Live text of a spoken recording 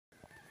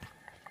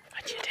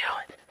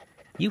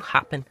You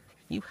hopping.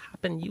 You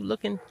hopping. You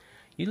looking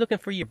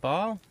for your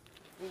ball?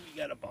 We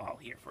got a ball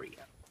here for you.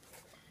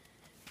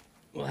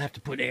 We'll have to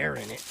put air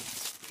in it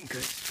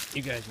because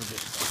you guys will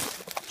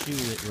just chew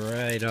it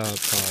right apart.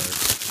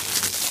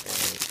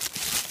 Okay.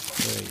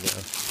 There you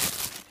go.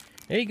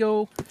 There you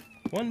go.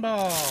 One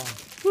ball.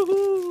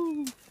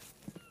 Woohoo!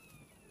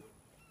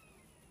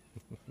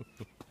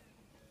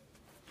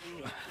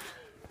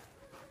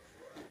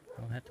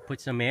 I'll have to put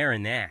some air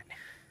in that.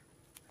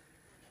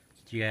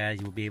 You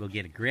guys will be able to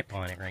get a grip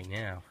on it right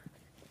now.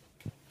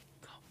 Good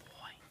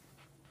boy.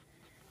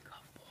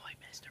 Good boy,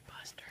 Mr.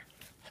 Buster.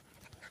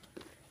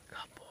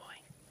 Good boy.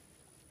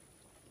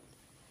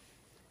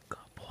 Good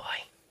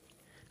boy.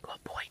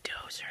 Good boy,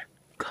 Dozer.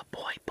 Good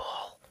boy,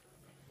 Bull.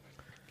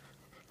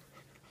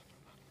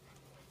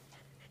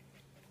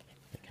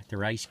 I got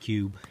their ice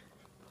cube.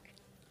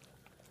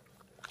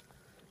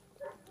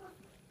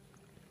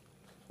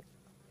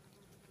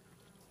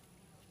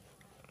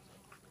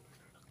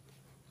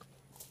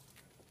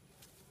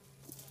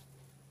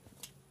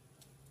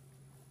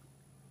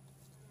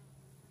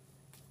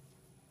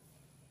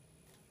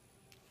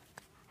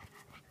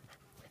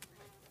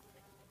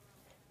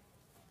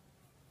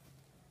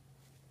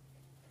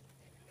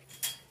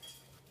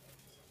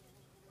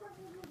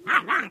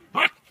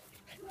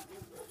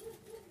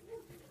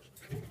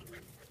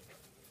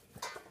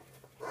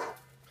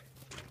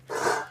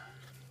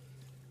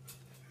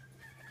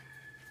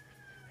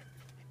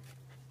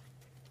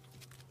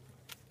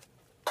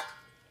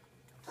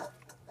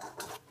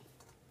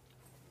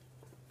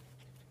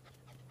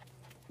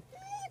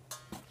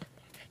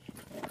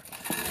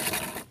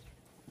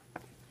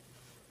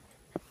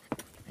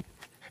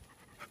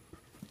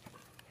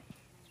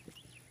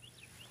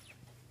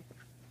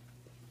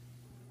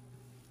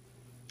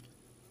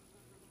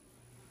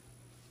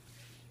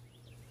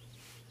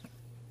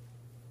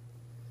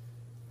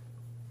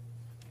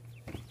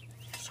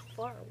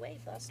 Far away,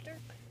 Buster.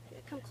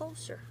 Come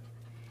closer.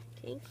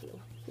 Thank you.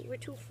 You were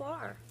too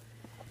far.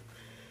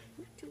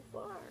 You're too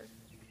far.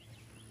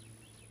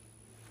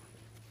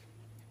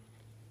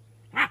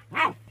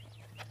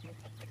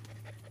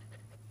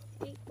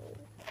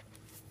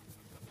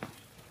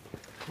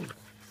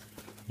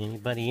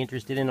 Anybody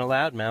interested in a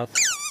loudmouth?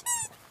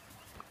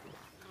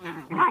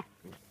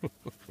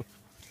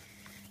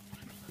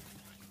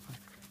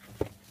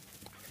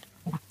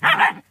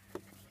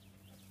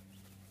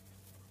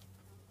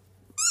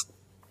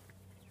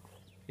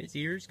 His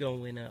ear's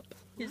going up.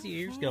 His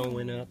ear's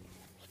going up.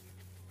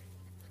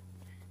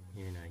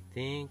 And I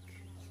think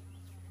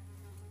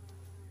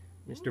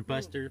Mr.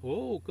 Buster,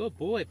 oh, good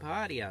boy,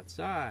 potty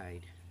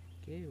outside.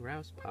 Okay,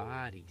 Rouse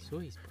potty, so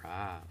he's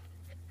proud.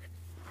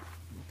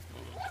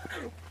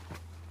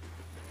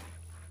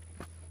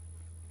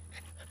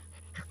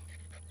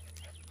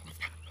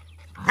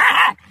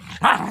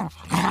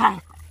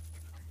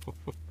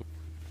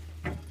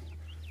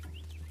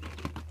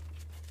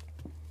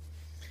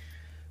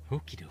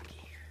 Okie dokie.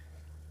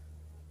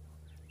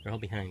 They're all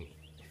behind me.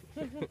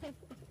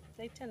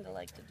 They tend to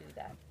like to do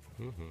that.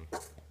 Mm-hmm.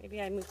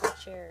 Maybe I moved the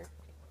chair.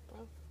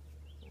 Well,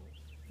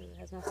 it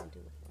has nothing to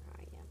do with where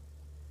I am.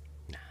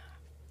 Nah.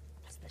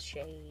 It's the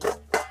shade.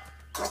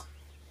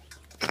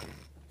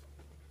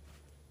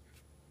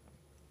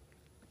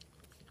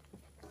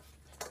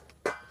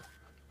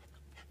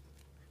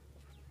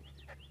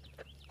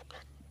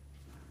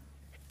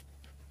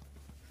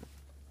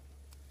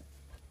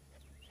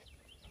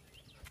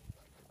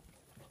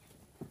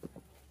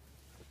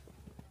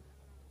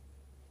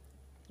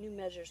 New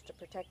measures to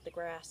protect the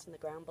grass and the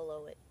ground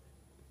below it.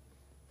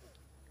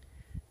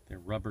 They're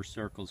rubber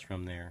circles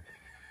from their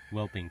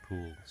whelping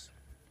pools.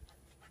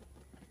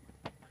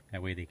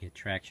 That way they get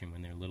traction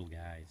when they're little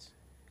guys.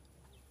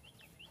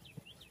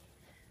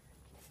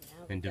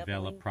 And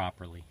develop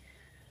properly.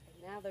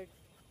 Now they're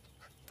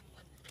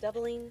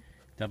doubling.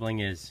 Doubling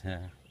is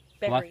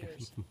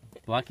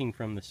blocking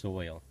from the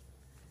soil.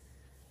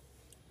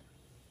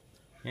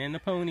 And the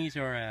ponies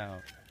are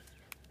out.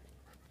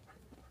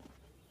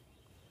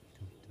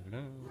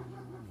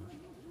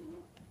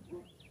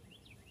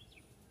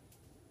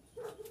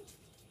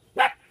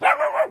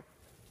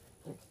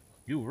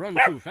 You run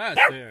too fast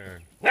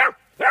there.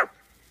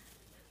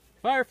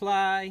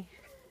 Firefly.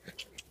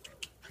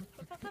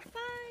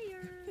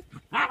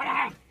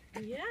 Fire.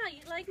 Yeah,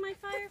 you like my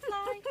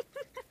firefly?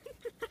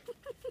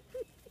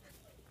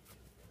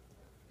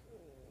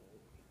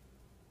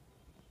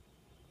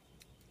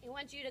 He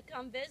wants you to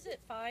come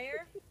visit,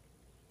 Fire.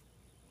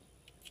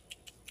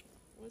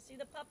 Want to see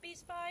the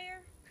puppies,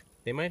 Fire?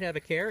 They might have a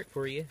carrot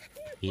for you.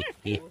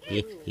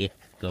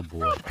 Good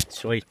boy.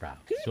 Soy's proud.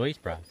 Soy's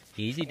proud.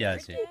 Easy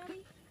does it.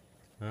 Daddy?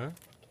 Huh?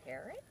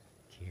 Carrot?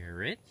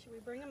 Carrot? Should we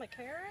bring him a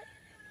carrot?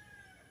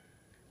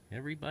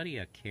 Everybody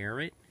a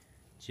carrot?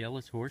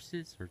 Jealous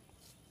horses? Or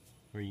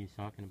were you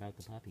talking about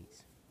the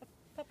puppies? A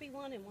puppy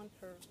one and one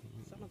for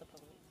some of the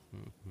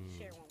ponies.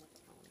 Share one with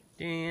the ponies.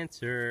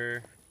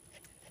 Dancer.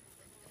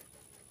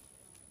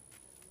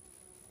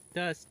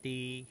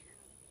 Dusty.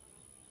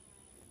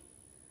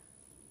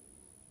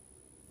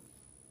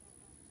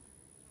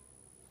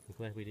 I'm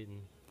glad we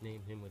didn't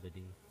name him with a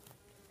D.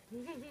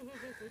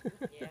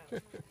 Yeah.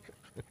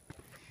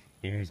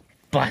 Here's I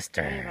have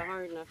Buster. a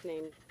hard enough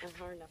time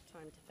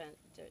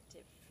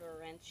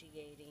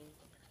differentiating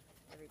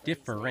everybody's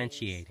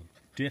Differentiating.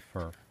 Differ.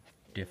 names.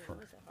 Differ. That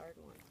was a hard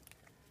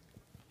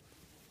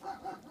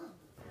one.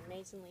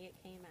 Amazingly, it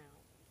came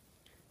out.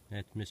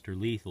 That's Mr.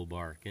 Lethal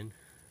barking.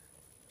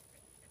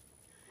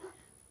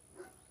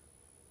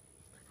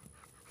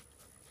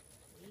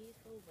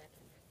 Lethal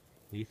weapon.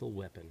 Lethal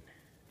weapon.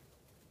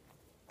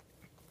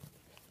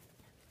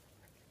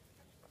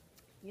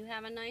 You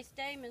have a nice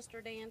day,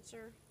 Mr.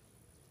 Dancer.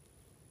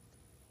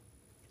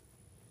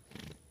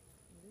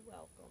 You're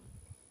welcome.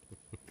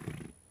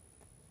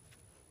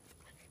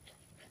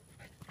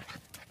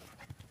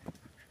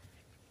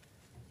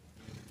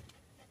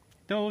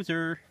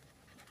 Dozer.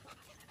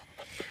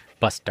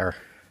 Buster.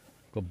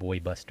 Good boy,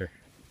 Buster.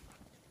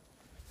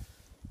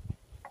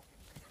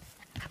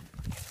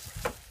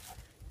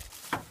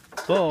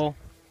 Bull.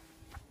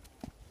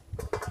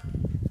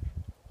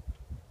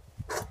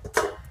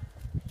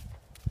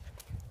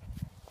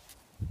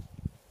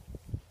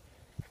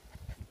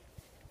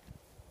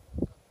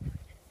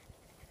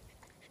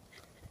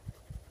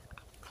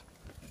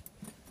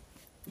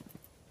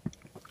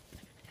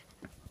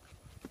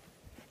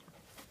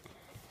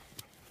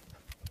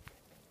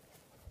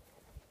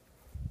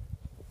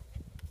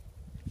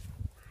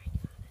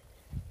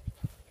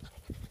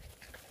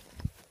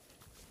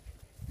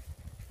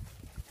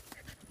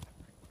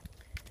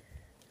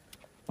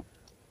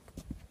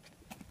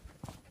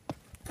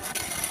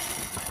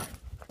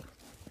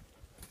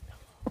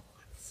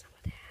 Some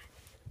of that.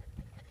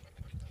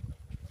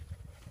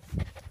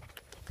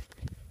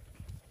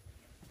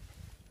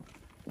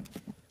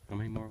 How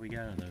many more we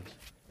got of those?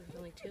 There's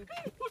only 2.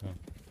 Oh.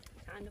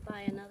 Time to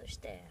buy another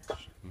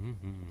stash.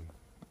 Mm-hmm.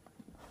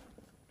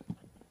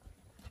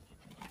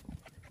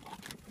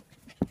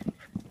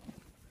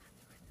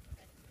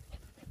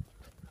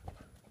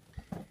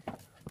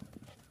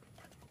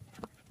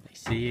 I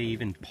see you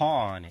even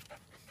paw on it.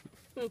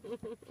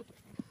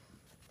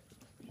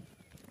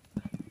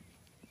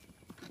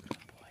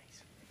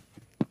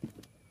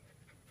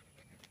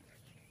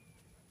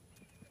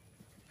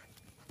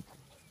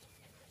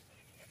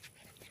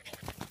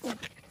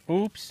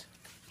 Oops.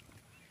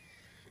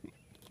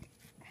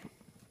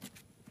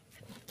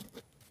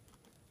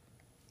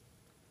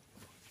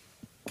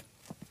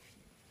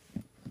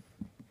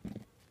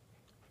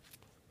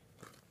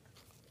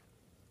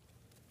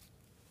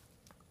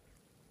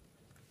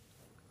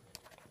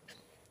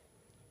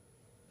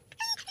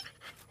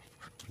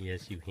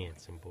 Yes, you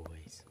handsome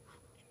boys.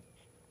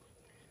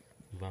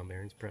 Von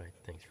Baron's Pride.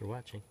 Thanks for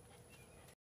watching.